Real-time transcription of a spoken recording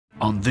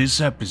On this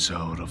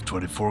episode of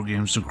 24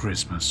 Games to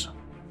Christmas.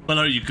 Well,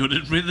 are you good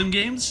at rhythm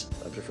games?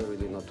 I prefer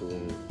really not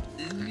to...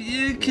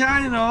 Yeah,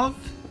 kind of.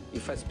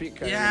 If I speak...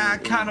 Yeah,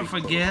 kind of, I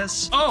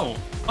guess. Oh,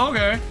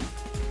 okay.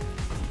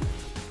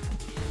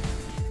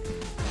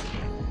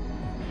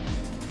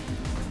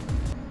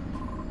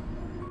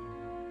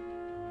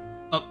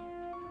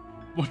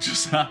 What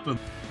just happened?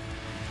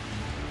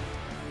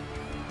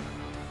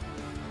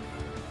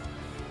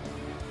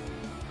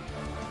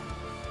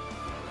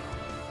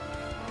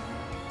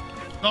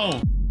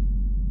 Oh!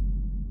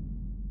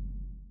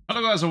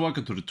 Hello guys and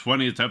welcome to the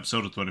 20th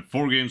episode of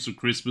 24 Games to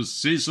Christmas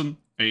Season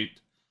 8.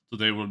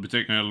 Today we'll be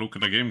taking a look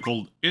at a game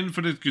called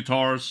Infinite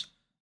Guitars.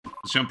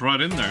 Let's jump right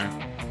in there.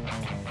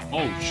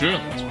 Oh shit!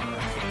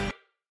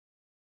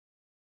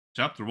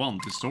 Chapter 1,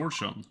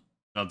 Distortion.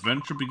 The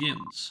adventure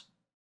begins.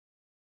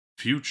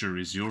 Future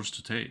is yours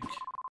to take.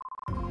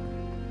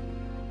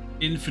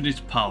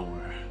 Infinite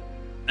power.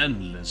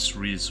 Endless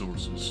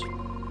resources.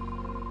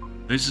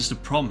 This is the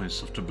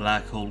promise of the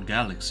black hole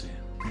galaxy.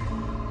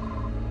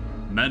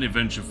 Many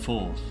venture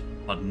forth,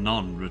 but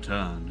none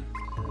return.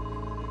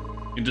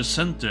 In the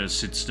center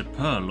sits the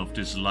pearl of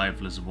this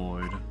lifeless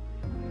void.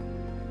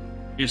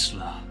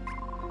 Isla,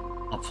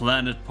 a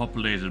planet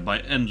populated by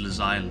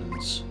endless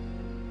islands.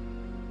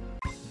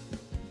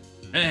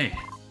 Hey,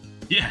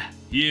 yeah,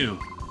 you.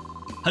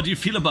 How do you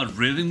feel about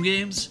rhythm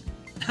games?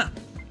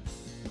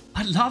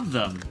 I love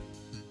them.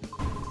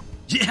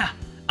 Yeah,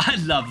 I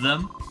love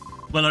them.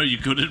 Well, are you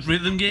good at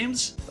rhythm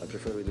games? I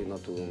prefer really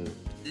not to...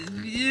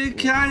 Yeah,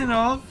 kind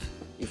of.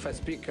 If I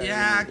speak...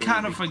 Yeah,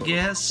 kind of, I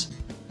guess.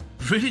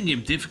 Rhythm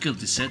game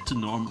difficulty set to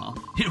normal.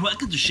 You're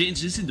welcome to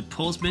change this in the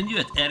pause menu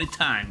at any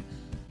time.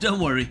 Don't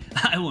worry,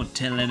 I won't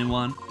tell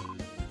anyone.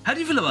 How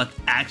do you feel about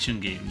action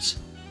games?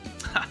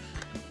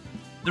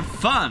 They're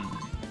fun.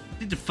 I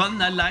think they're fun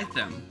and I like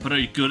them. But are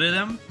you good at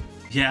them?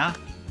 Yeah,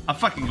 I'm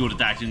fucking good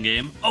at action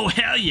game. Oh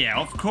hell yeah,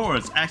 of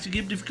course. Action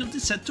game difficulty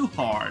set to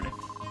hard.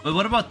 But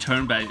what about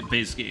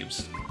turn-based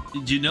games?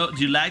 Do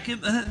you like it?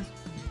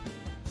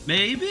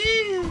 Maybe?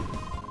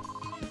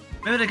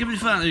 Maybe that could be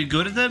fun. Are you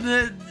good at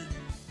them?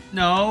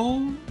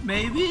 No?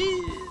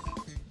 Maybe?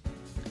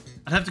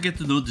 I'd have to get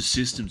to know the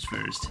systems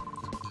first.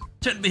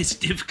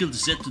 Turn-based difficulty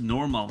set to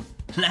normal.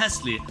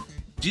 Lastly,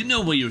 do you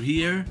know why you're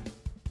here?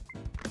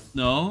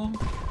 No?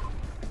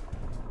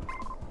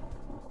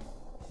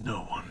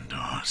 No one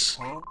does.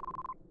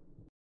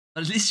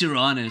 At least you're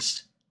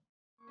honest.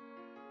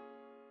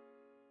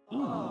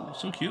 Ooh,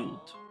 so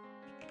cute.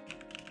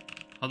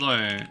 How do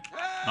I...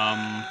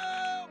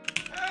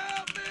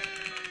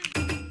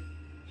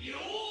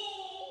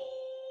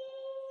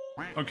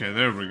 Okay,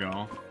 there we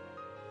go.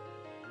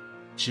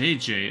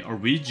 JJ, are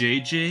we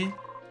JJ?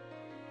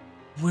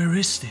 Where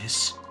is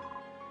this?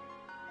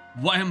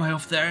 Why am I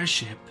off the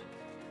airship?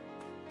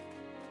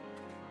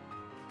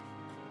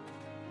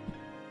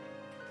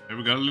 Here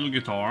we got a little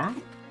guitar,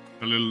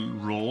 a little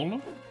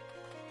roll,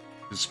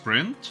 a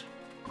sprint.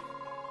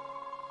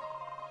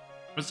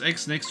 Press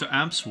X next to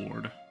amp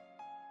sword.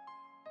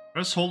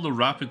 Press hold or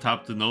rapid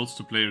tap the notes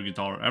to play your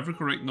guitar. Every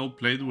correct note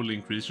played will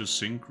increase your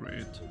sync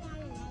rate.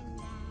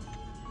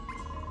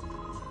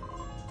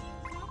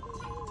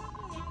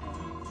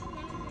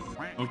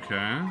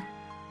 Okay.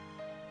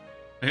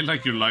 Hey,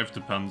 like your life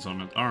depends on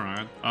it.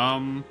 Alright.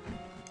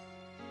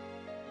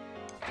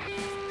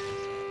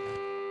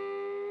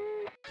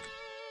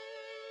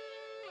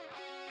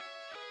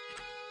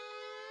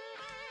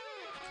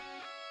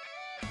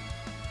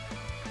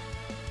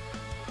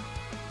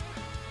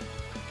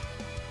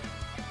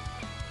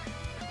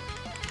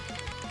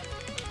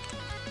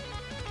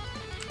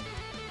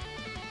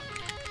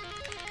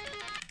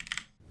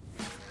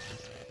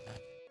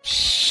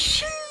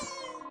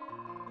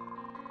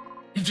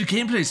 If the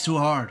gameplay is too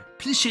hard,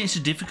 please change the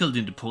difficulty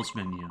in the pause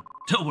menu.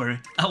 Don't worry,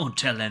 I won't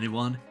tell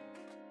anyone.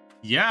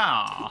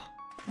 Yeah.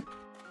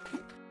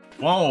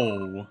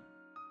 Whoa.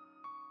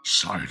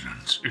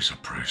 Silence is a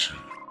prison.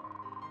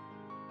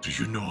 Do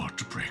you know how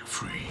to break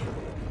free?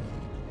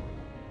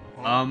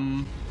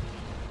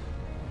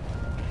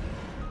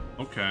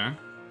 Okay.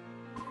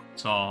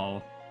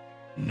 So...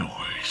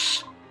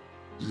 Noise.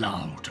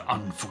 Loud,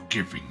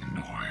 unforgiving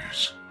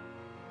noise.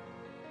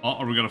 Oh,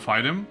 are we gonna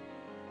fight him?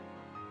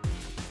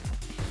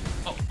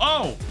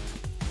 Oh!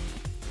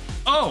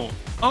 Oh!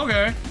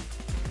 Okay.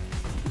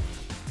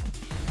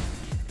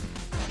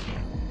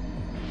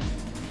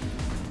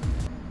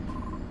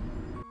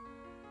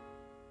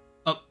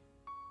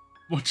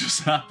 What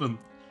just happened?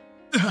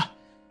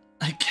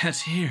 I can't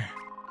hear.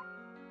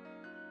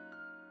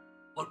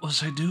 What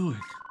was I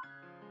doing?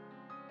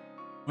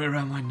 Where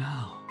am I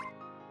now?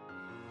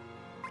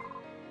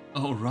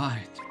 Oh,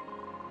 right.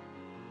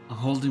 I'm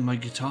holding my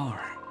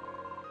guitar.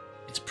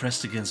 It's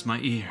pressed against my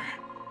ear.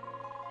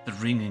 The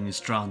ringing is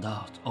drowned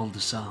out, all the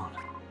sound.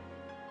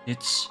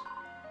 It's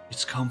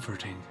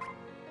comforting.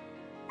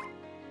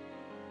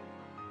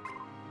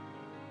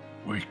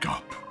 Wake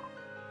up.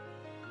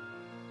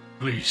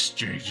 Please,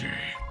 JJ.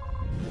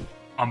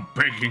 I'm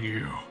begging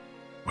you.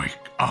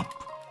 Wake up.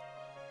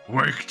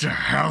 Wake the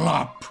hell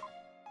up.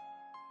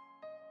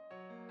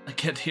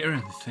 can't hear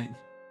anything.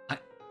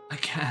 I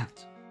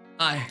can't.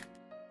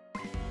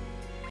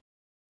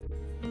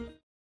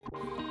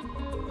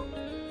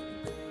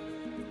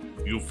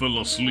 You fell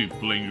asleep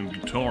playing your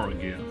guitar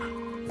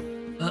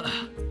again.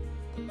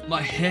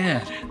 My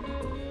head.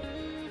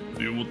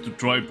 Do you want to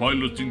try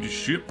piloting the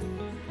ship?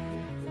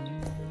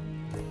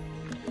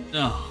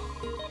 No.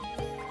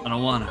 I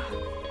don't wanna.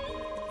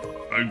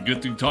 I'm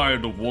getting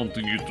tired of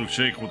wanting you to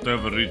shake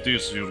whatever it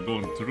is you're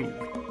going through.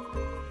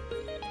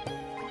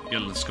 Yeah,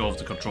 let's go off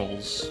the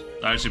controls.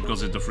 The airship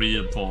goes into free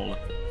and fall.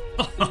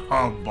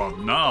 But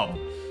now...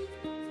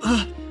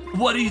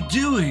 What are you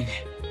doing?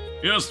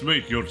 Just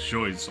make your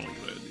choice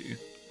already.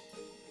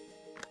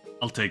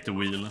 I'll take the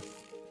wheel.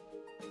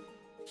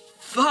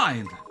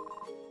 Fine.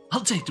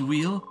 I'll take the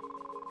wheel.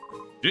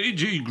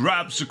 JJ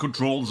grabs the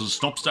controls and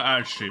stops the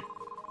airship.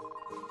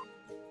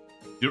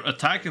 Your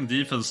attack and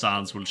defense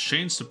stance will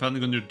change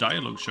depending on your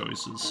dialogue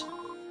choices.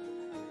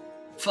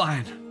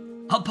 Fine.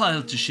 I'll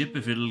pilot the ship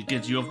if it'll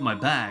get you off my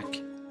back.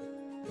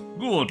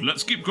 Good,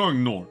 let's keep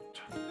going north.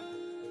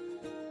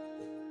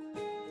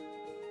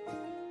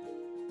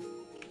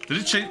 Did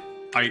it change?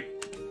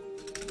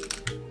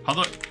 How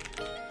do I...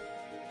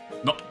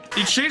 No,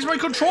 it changed my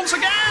controls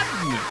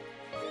again!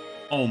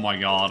 Oh my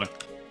god.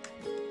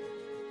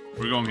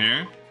 We're going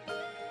here?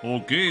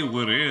 Okay,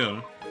 we're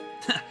here.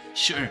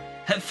 Sure,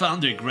 have fun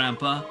there,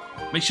 Grandpa.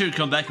 Make sure you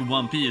come back in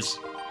one piece.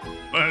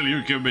 Well,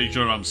 you can make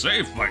sure I'm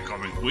safe by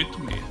coming with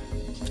me.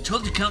 I've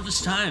told you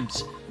countless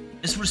times.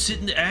 As we're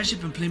sitting in the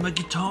airship and play my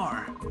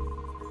guitar.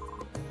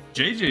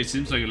 JJ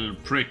seems like a little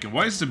prick, and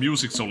why is the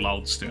music so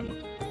loud still?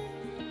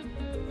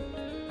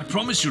 I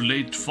promised your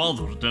late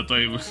father That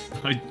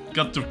I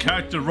got the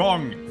character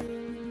wrong.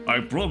 I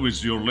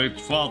promised your late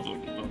father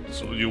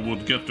so you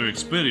would get to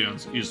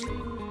experience is.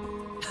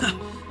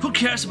 Who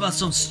cares about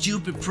some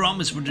stupid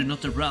promise when they're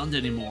not around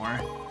anymore?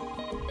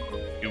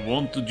 He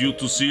wanted you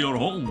to see your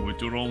home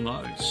with your own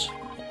eyes.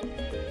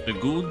 The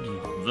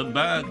good, the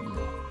bad.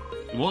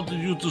 He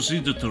wanted you to see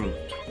the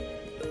truth.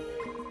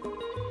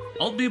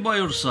 I'll be by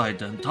your side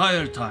the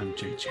entire time,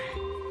 JJ.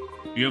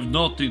 You have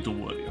nothing to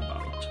worry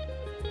about.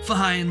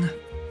 Fine.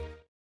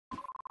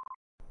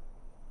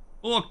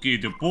 Okay,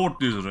 the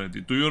port is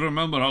ready. Do you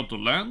remember how to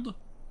land?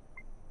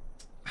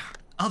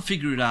 I'll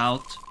figure it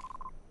out.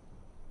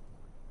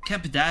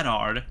 Can't be that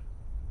hard.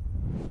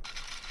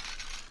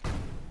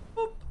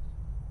 Boop.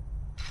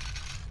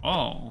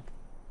 Oh.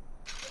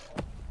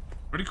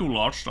 Pretty cool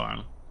art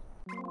style.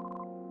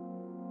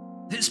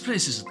 This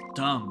place is a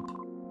dump.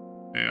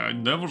 Hey, I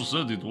never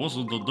said it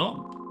wasn't a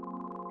dump.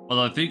 But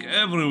I think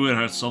everywhere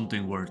has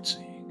something worth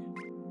seeing.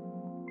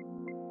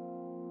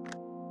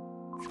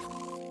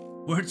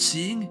 Worth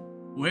seeing?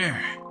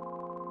 Where?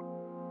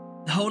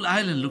 The whole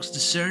island looks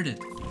deserted.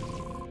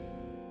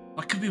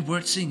 What could be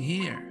worth seeing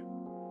here?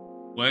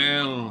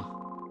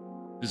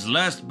 Well, this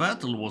last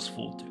battle was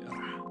fought here.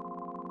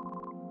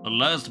 The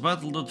last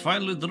battle that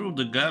finally drew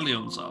the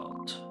galleons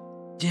out.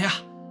 Yeah,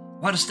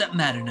 why does that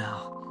matter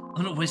now?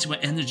 I'm not wasting my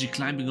energy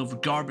climbing over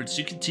garbage so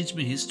you can teach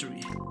me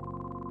history.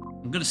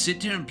 I'm gonna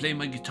sit here and play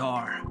my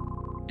guitar.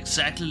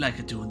 Exactly like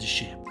I do on the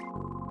ship.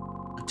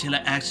 Until I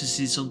actually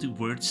see something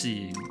worth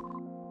seeing.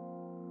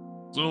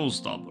 So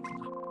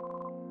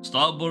stubborn.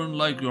 Stubborn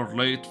like your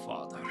late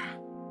father.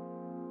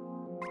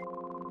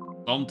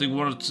 Something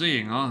worth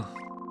seeing, huh?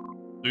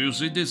 Do you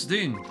see this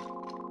thing?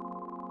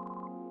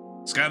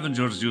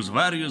 Scavengers use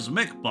various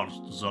mech parts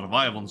to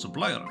survive on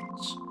supply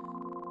runs.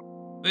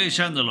 We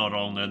channel our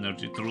own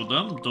energy through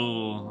them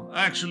to...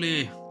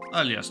 Actually,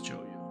 I'll just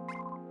show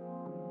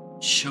you.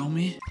 Show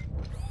me?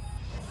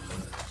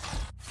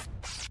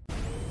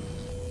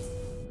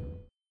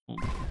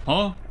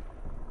 Huh?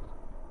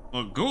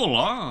 Oh, cool,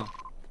 huh?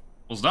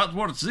 Was that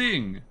worth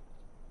seeing?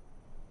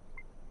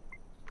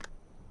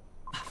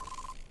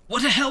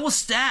 What the hell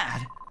was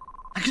that?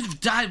 I could have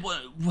died.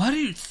 What are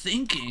you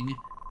thinking?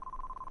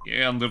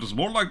 Yeah, and there's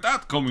more like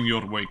that coming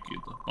your way,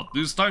 kid. But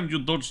this time you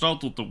dodged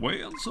out of the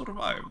way and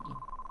survived.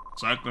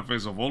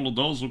 Sacrifice of all of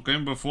those who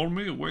came before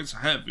me weighs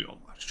heavy on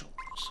my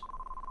shoulders.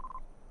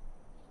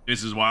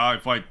 This is why I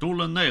fight tooth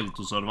and nail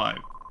to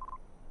survive.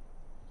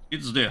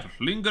 It's there,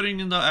 lingering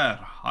in the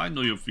air. I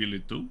know you feel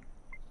it too.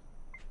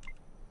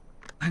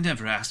 I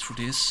never asked for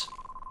this.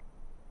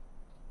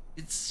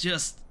 It's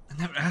just,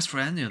 I never asked for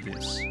any of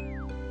this.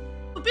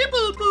 Beep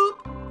boop boop.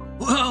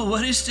 Whoa,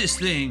 what is this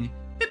thing?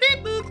 Beep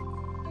beep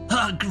boop.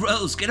 Ah,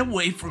 gross, get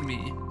away from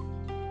me.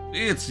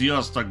 It's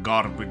just a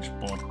garbage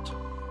pot.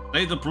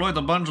 They deployed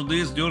a bunch of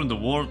these during the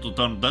war to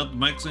turn dead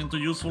mechs into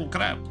useful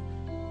crap.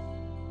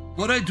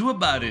 What do I do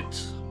about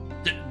it?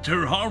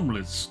 They're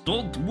harmless.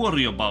 Don't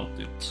worry about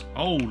it.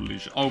 Holy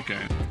sh... Okay.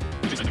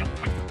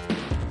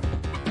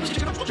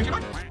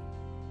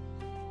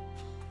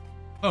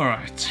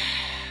 Alright.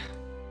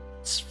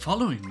 It's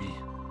following me.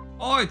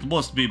 Oh, it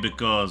must be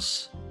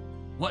because...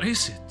 What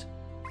is it?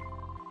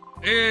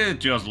 It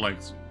just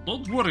likes you.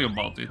 Don't worry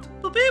about it.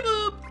 Boop beep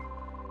boop.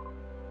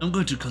 I'm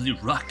going to call you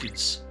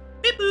Rockets.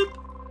 Beep boop.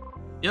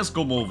 Just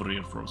come over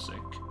here for a sec.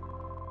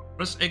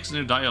 Press X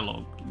near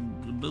dialogue.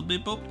 Beep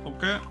beep boop,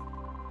 okay.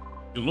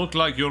 You look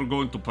like you're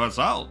going to pass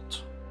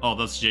out. Oh,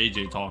 that's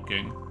JJ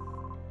talking.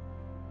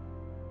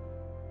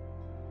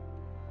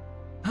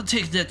 I'll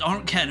take that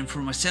arm cannon for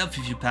myself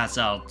if you pass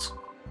out.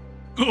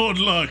 Good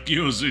luck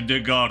using the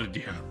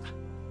Guardian.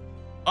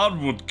 I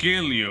would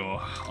kill you.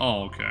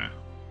 Oh, okay.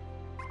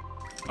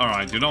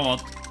 Alright, you know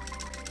what?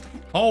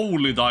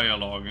 Holy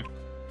dialogue.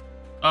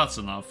 That's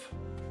enough.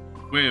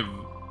 With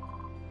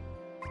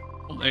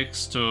hold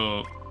X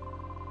to...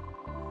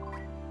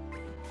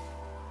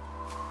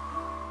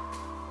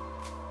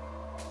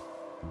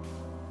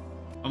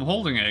 I'm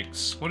holding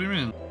X. What do you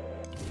mean?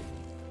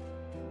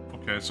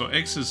 Okay, so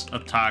X is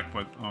attack,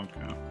 but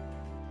okay.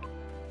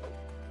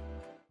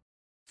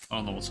 I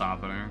don't know what's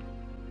happening.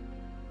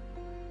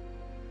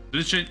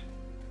 Did it change?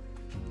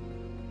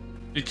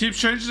 It keeps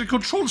changing the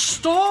control.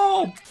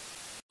 Stop!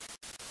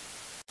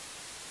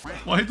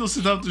 Why does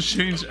it have to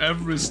change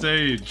every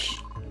stage?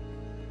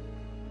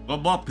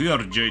 Come up here,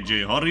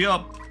 JJ. Hurry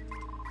up.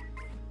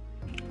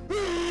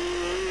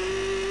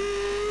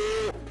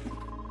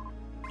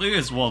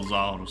 This one's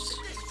ours.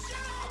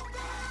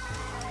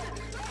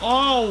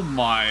 Oh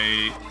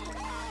my...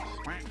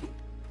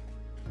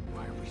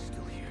 Why are we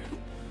still here?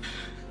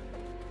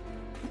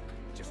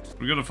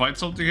 We're gonna fight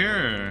something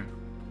here.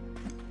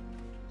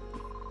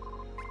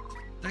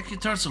 That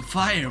guitar's on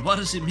fire. What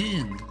does it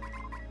mean?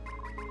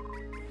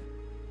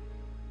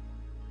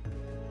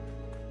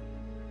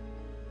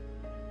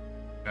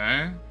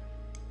 Okay.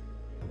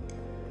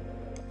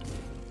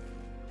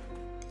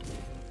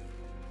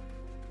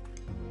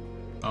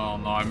 Oh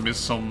no, I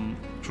missed some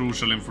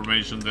crucial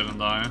information,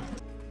 didn't I?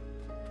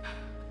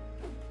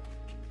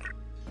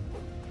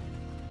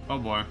 Oh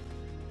boy.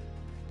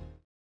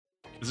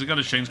 Is it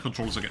gonna change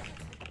controls again?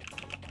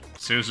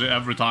 Seriously,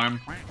 every time?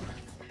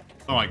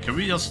 Alright, can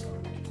we just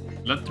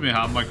let me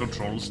have my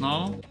controls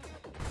now?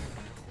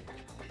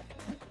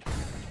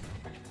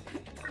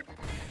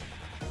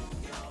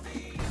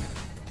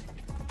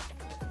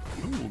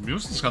 Ooh,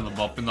 music's kind of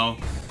bopping now.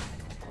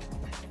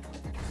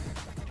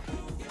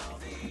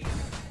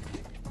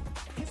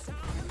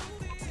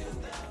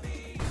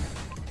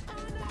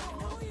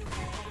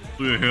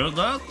 Do you hear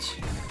that?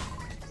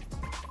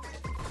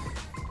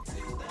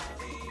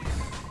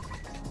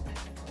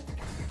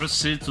 Press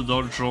C to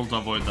dodge roll to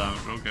avoid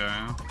damage, okay.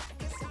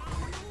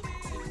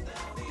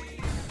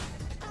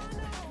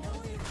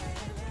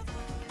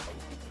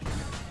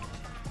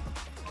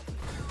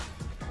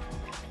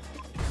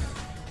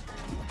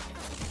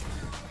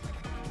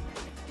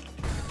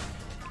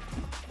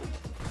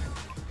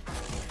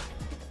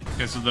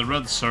 Okay, so the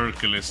red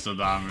circle is the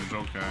damage,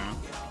 okay.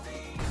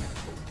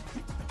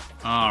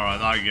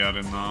 Alright, I get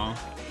it now.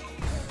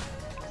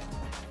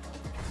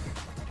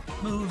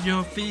 Move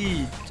your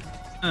feet.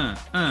 Well,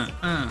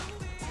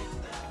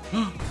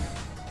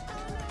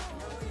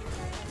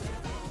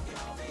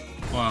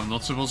 I'm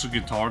not supposed to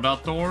guitar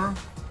that door?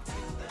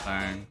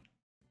 Dang.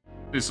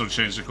 Please don't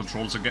change the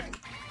controls again.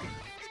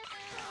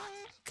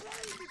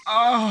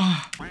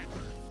 Ah!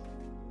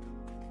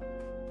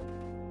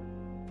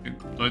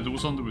 Do I do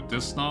something with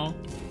this now?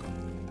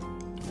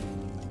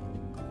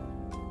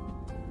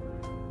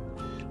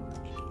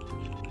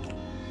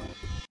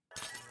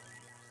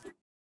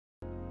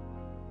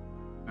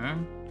 Eh?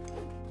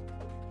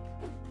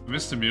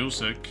 Missed the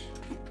music.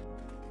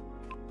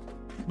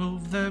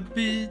 Move the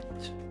beat.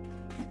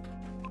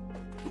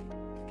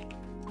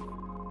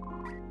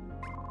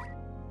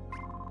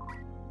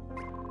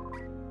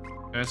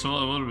 Okay, so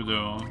what do we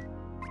do?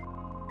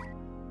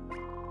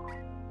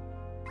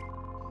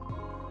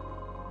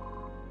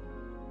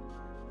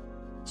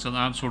 So an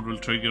amp sword will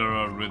trigger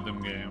a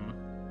rhythm game.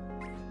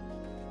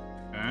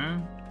 Okay.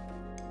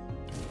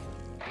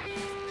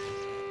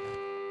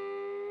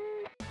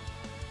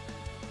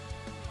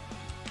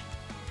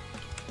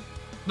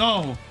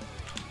 No!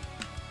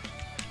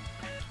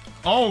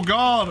 Oh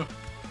god!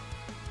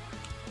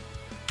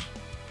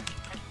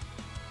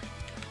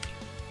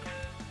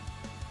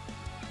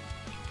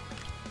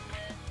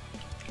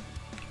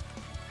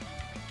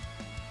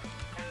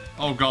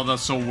 Oh god,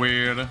 that's so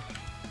weird.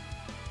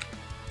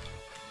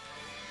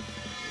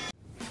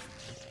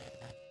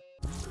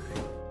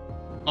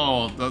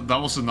 Oh, that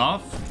was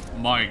enough?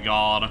 My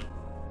god.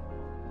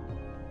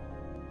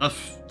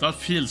 That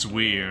feels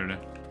weird.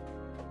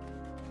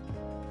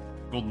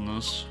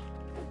 Goodness.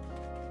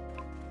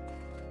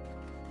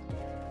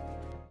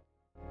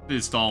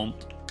 Please don't.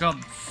 God.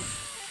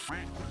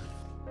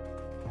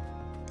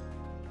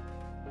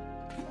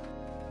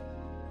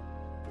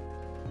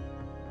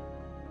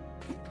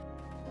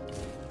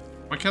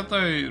 Why can't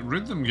I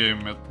rhythm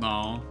game it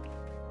now?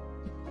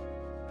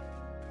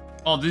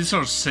 Oh, these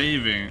are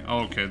saving.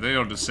 Okay, they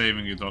are the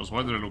saving guitars.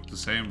 Why do they look the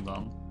same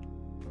then?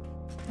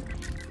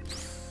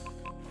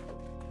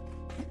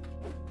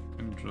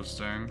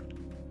 Interesting.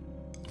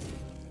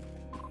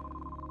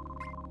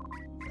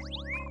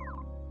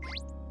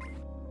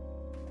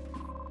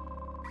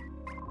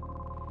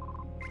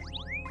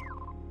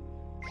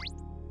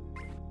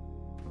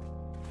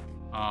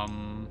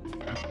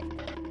 Okay.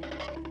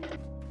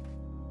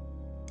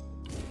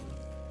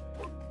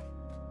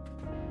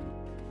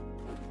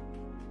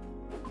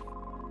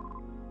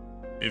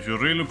 If you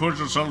really push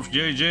yourself,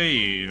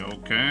 JJ,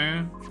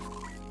 okay.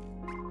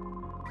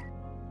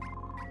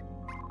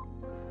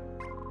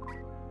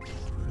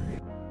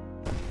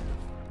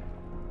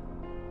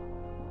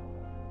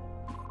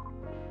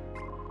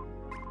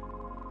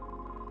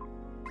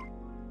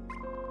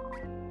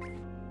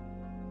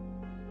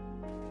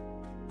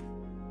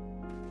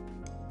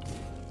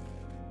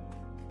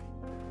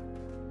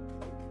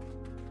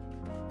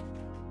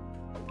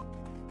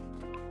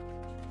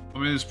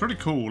 I mean, it's pretty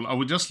cool. I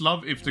would just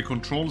love if the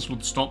controls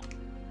would stop.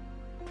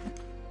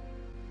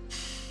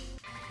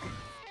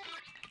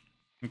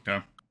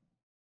 Okay.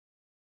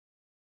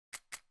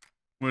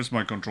 Where's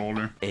my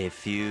controller? A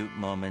few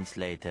moments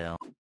later.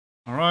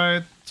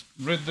 Alright,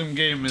 rhythm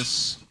game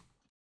is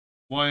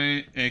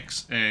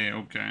YXA,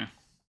 okay.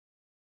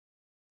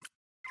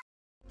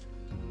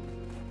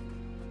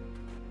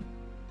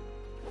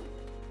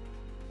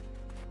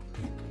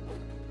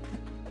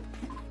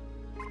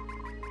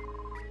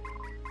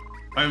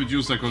 I haven't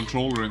used a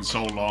controller in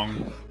so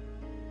long.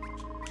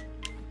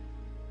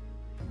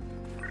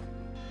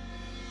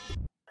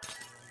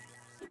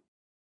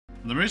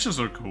 The missions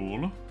are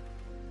cool.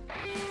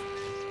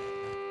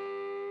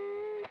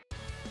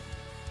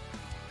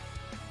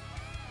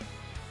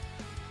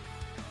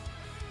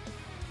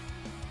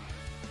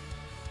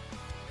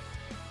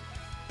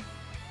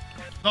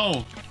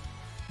 No!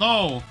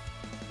 No!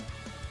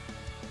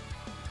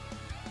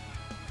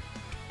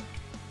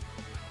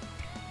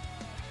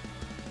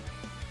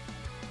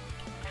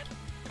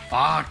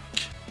 Fuck!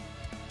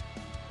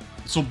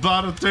 So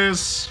bad at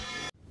this!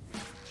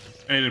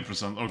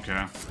 80%,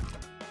 okay.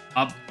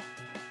 Up.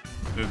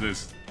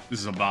 This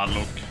is a bad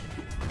look.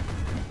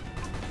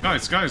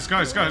 Guys, go!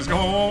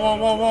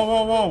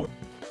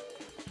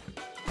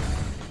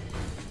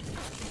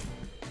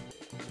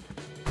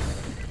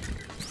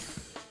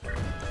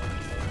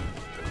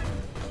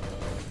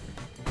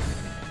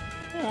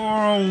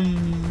 Whoa!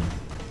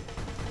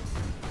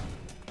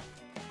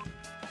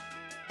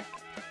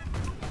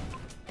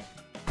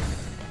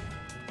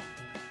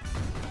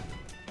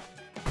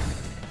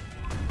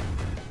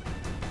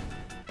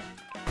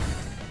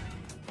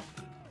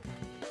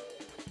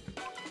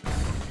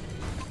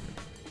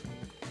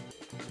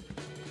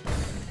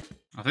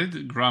 I think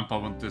the Grandpa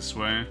went this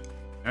way.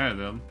 Yeah,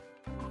 then.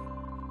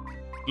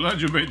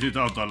 Glad you made it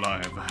out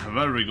alive.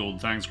 Very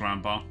good, thanks,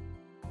 Grandpa.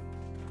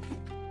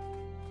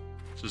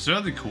 So is there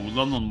any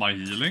cooldown on my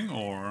healing,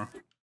 or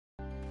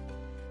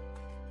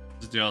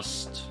is it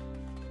just...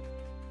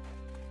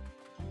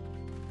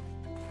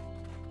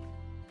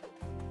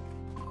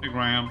 Hey,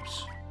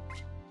 Gramps.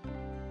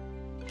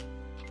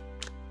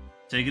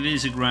 Take it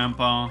easy,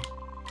 Grandpa.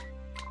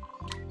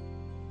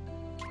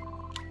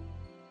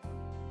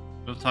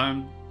 No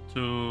time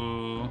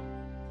to...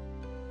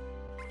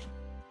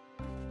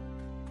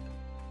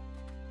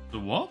 The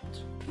what?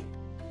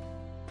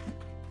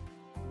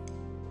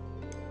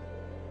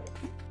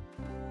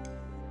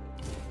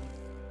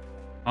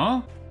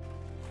 Huh?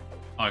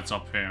 Oh, it's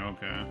up here,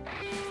 okay.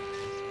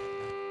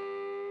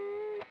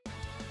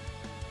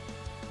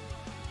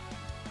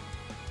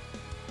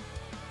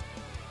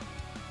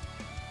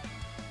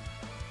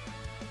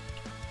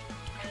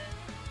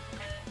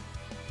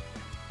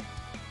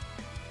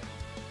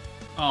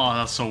 Oh,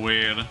 that's so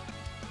weird.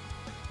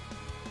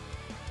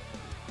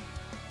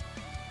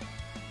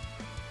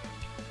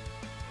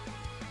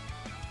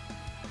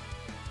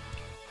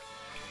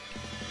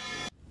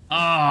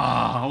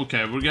 Ah,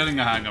 okay, we're getting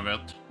a hang of it.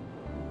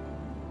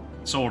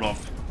 Sort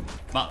of.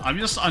 But I'm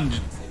just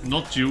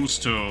not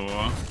used to...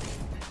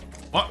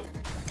 What?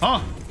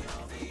 Huh?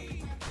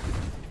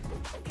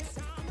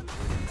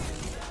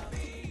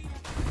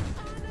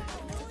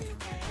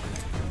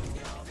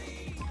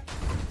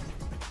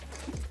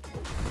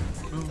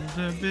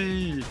 The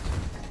beat.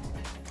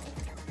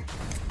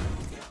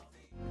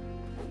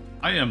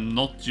 I am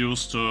not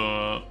used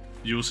to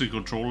using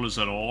controllers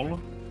at all.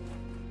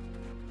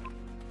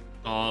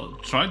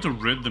 Try to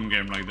rhythm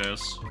game like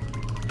this.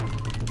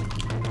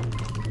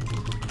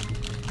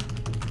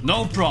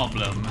 No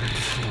problem.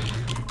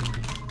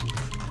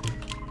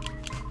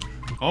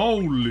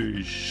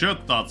 Holy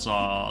shit, that's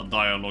a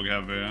dialogue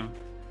heavy.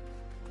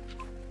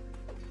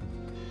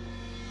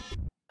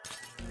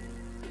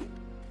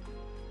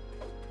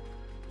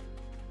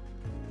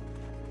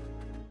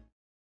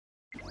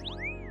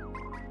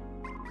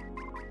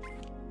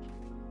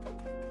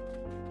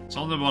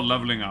 Something about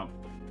leveling up.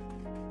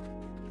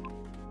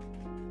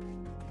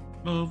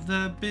 Move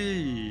the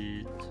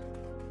beat.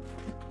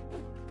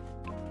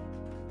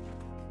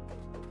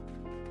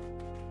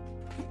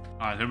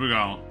 Alright, here we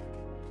go.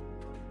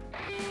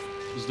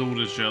 Let's do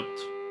this shit.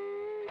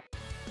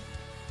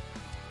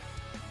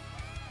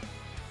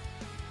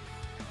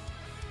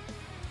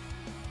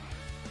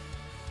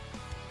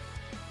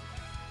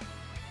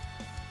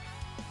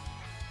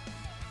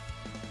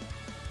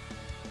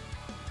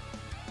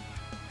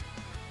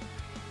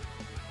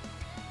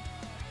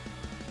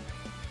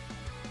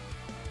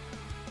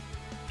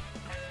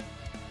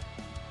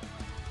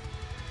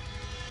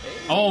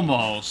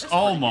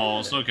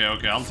 Almost. Okay.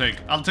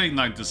 I'll take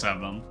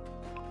 97.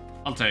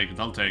 I'll take it,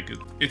 I'll take it.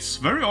 It's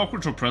very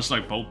awkward to press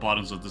like both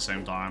buttons at the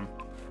same time.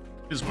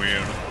 It's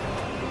weird.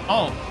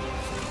 Oh!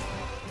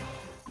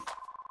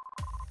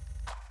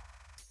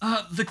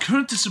 The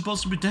current is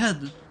supposed to be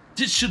dead.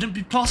 This shouldn't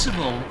be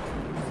possible.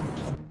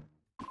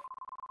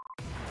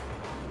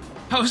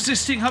 How is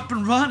this thing up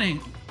and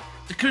running?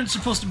 The current's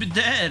supposed to be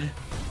dead.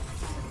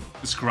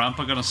 Is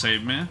Grandpa gonna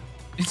save me?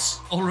 It's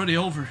already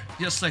over,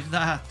 just like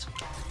that.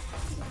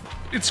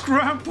 It's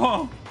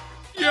Grandpa!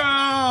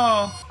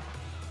 Yeah!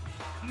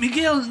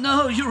 Miguel,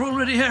 no, you're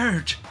already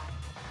hurt.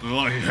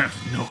 I have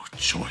no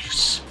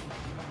choice.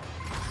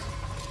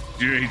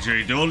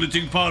 JJ, the only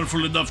thing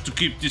powerful enough to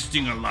keep this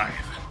thing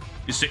alive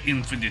is the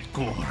infinite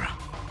core.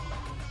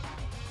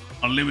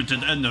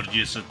 Unlimited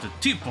energy is at the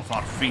tip of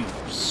our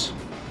fingers.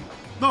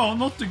 No,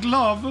 not the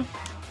glove.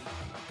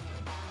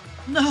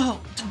 No,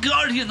 the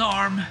guardian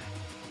arm.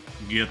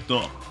 Get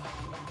up.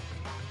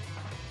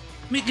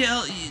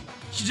 Miguel,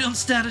 you don't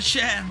stand a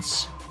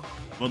chance.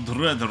 Would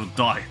rather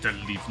die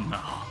than live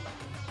now.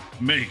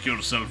 Make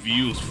yourself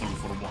useful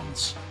for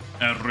once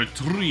and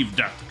retrieve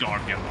that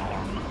guardian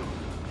arm.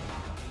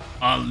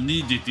 I'll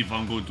need it if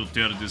I'm going to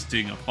tear this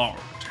thing apart.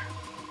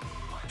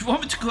 You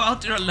want me to go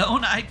out there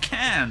alone? I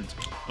can't.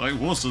 I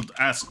wasn't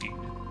asking.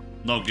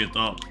 Now get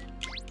up.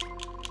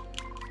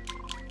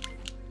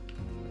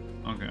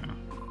 Okay.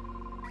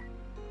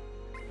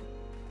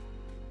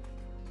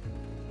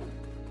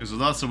 Okay, so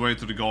that's the way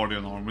to the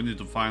guardian arm. We need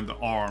to find the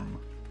arm.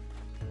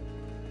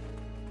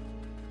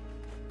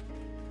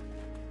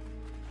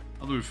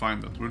 How do we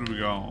find it? Where do we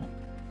go?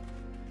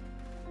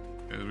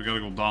 Okay, we gotta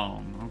go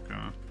down. Okay.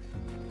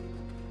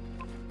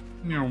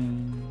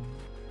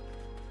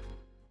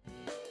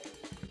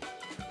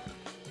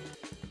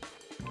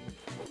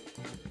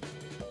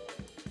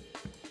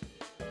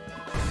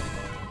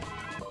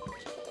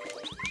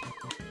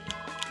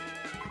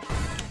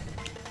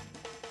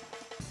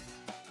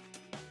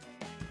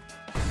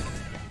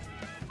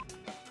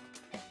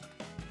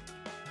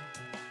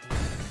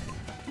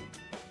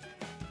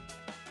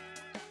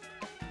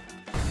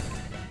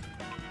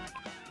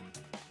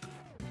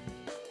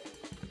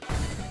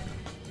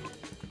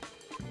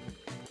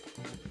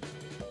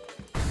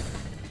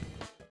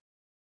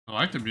 I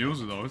like the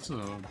music though, it's a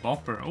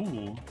bopper.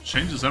 Oh,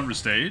 changes every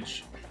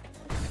stage.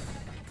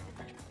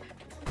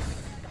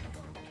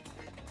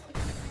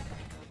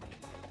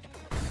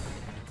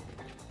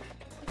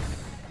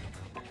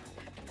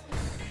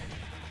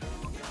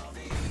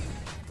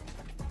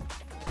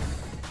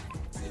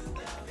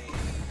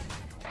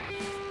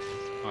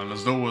 Alright,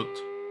 let's do it.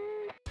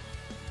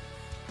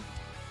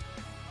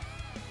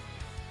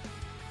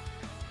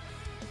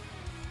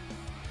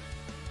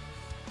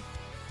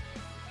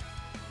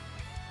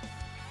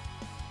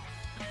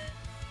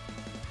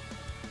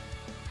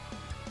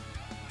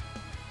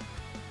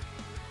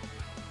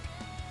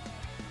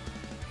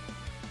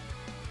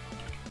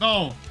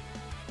 No!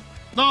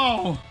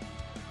 No!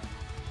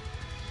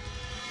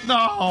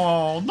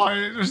 No! No!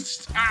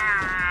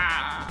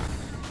 Ah!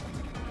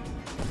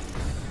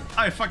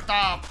 I fucked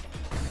up!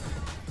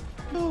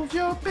 Move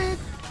your feet,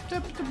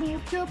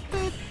 move your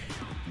feet,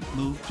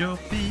 move your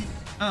feet,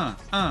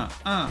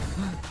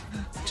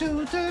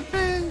 to the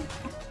beat.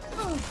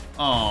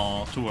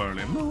 Oh, too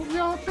early. Move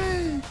your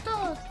feet,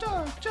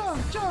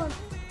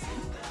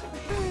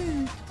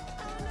 feet.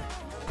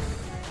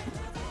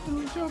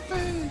 Move your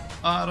feet.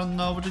 I don't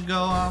know where to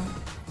go.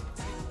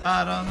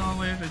 I don't know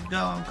where to go.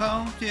 I'm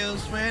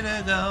confused where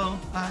to go.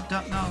 I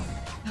don't know.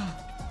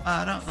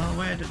 I don't know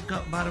where to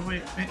go. By the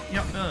way,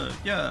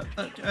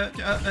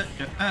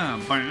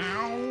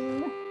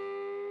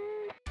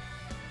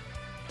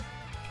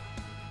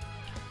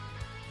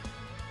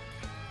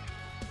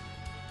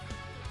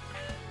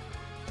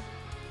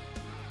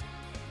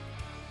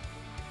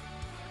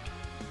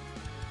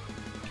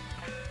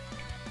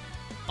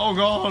 Oh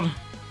god!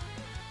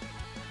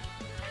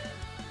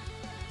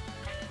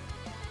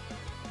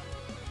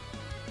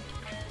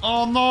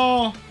 Oh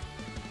no!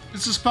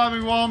 It's a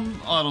spammy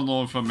one! I don't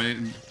know if I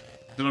made...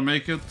 Did I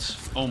make it?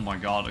 Oh my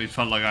god, it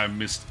felt like I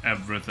missed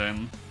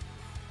everything.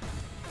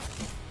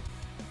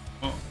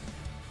 Oh.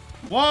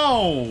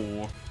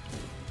 Whoa!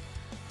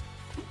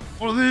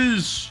 What are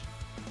these?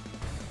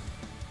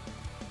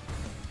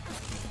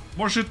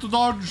 More shit to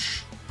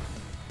dodge!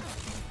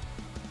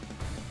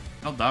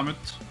 God damn it.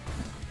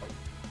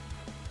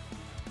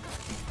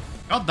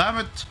 God damn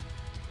it!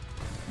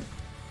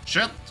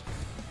 Shit!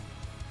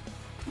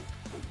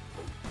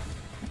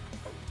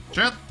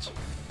 Shit!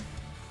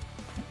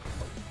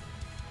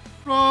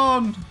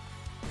 Run!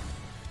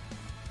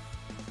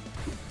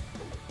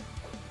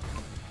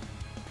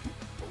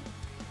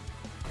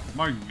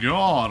 My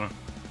god!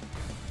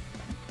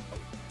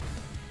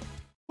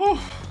 Whew.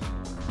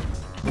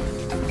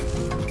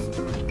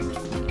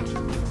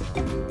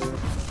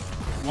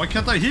 Why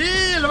can't I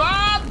heal,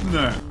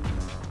 man?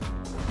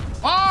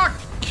 Fuck!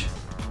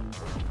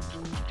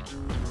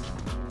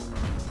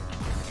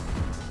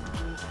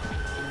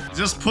 It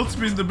just puts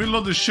me in the middle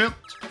of the shit.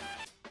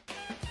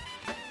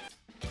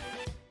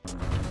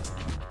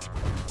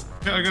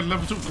 Okay, I got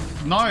level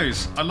 2.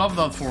 Nice! I love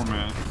that for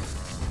me.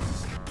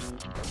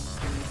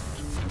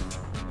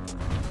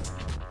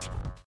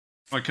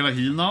 Wait, can I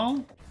heal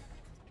now?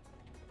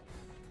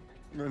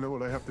 I know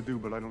what I have to do,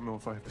 but I don't know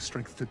if I have the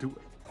strength to do it.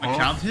 I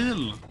can't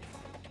heal.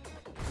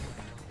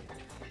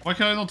 Why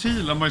can I not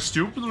heal? Am I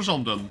stupid or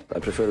something? I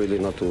prefer really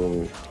not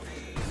to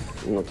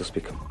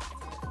speak.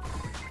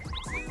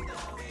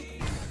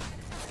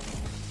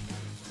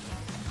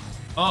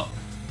 Oh.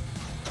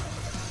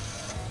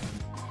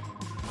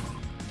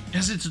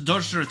 Yes, it's to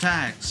dodge their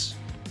attacks.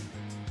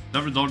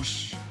 Never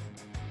dodge,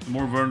 the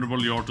more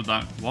vulnerable you are to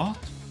that. What?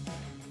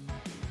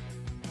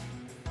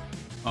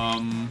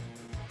 What?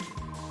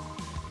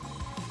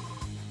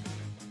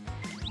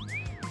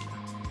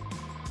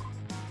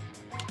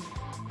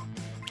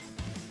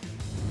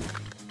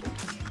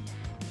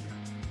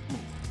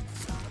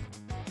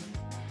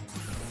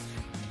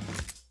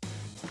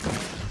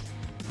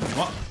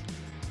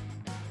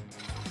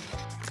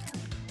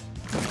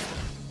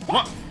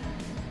 What?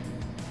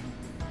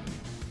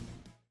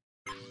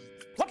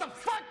 What the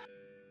fuck?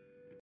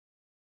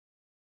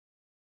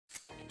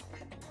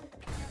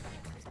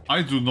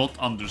 I do not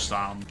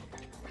understand.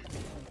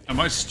 Am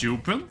I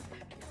stupid?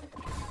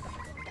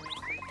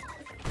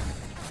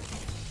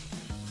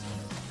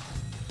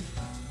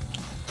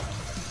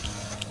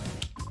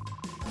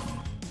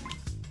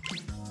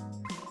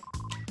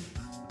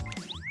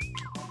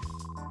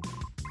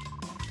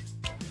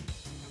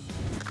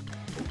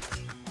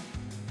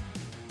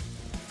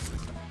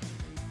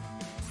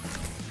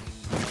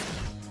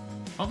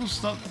 How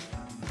does that...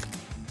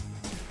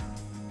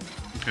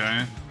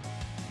 Okay.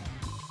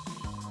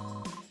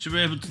 Should be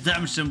able to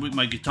damage them with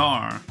my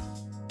guitar.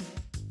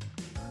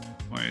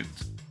 Wait.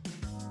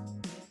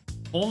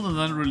 Hold and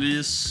then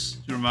release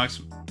your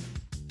max...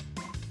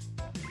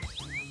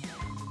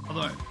 How do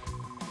I...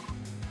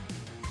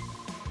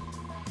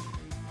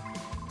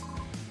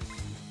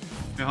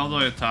 Okay, how do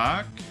I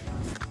attack?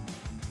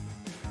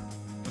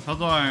 But how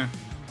do I...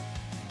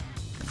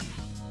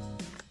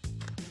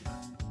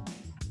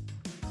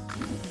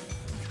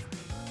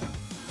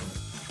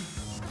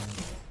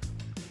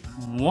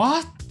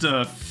 What the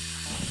f...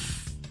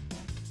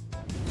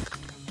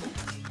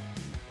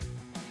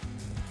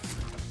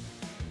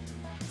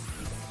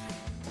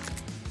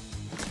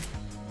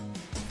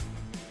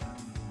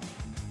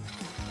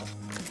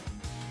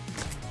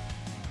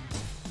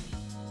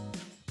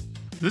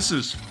 This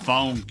is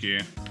funky.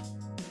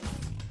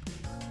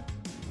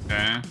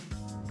 Okay.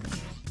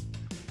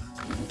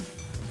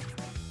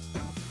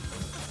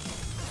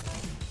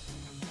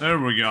 There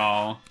we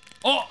go.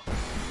 Oh!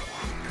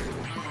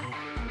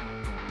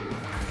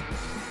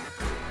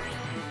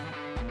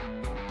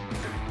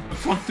 I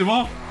fucked him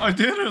up. I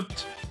did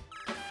it.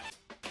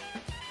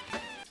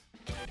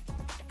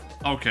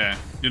 Okay,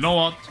 you know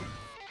what?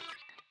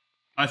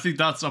 I think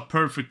that's a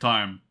perfect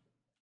time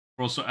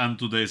for us to end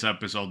today's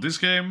episode. This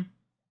game,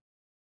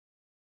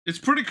 it's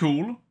pretty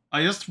cool.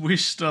 I just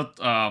wish that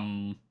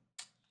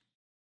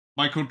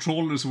my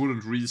controllers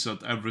wouldn't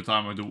reset every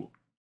time I do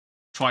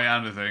try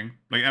anything.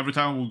 Like every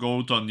time we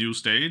go to a new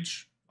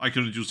stage, I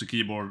couldn't use the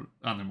keyboard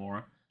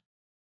anymore.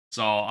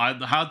 So I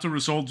had to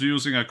resort to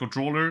using a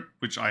controller,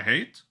 which I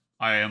hate.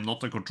 I am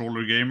not a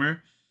controller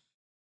gamer.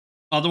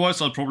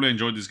 Otherwise, I'd probably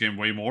enjoy this game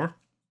way more.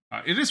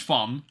 It is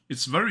fun.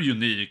 It's very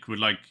unique with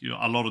like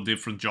a lot of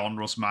different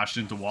genres smashed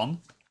into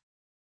one.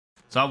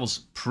 So that was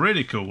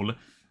pretty cool.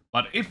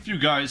 But if you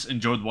guys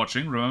enjoyed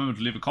watching, remember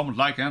to leave a comment,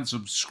 like, and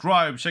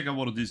subscribe. Check out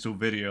one of these two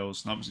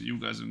videos. And I'll see you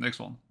guys in the next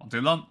one.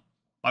 Until then,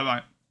 bye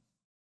bye.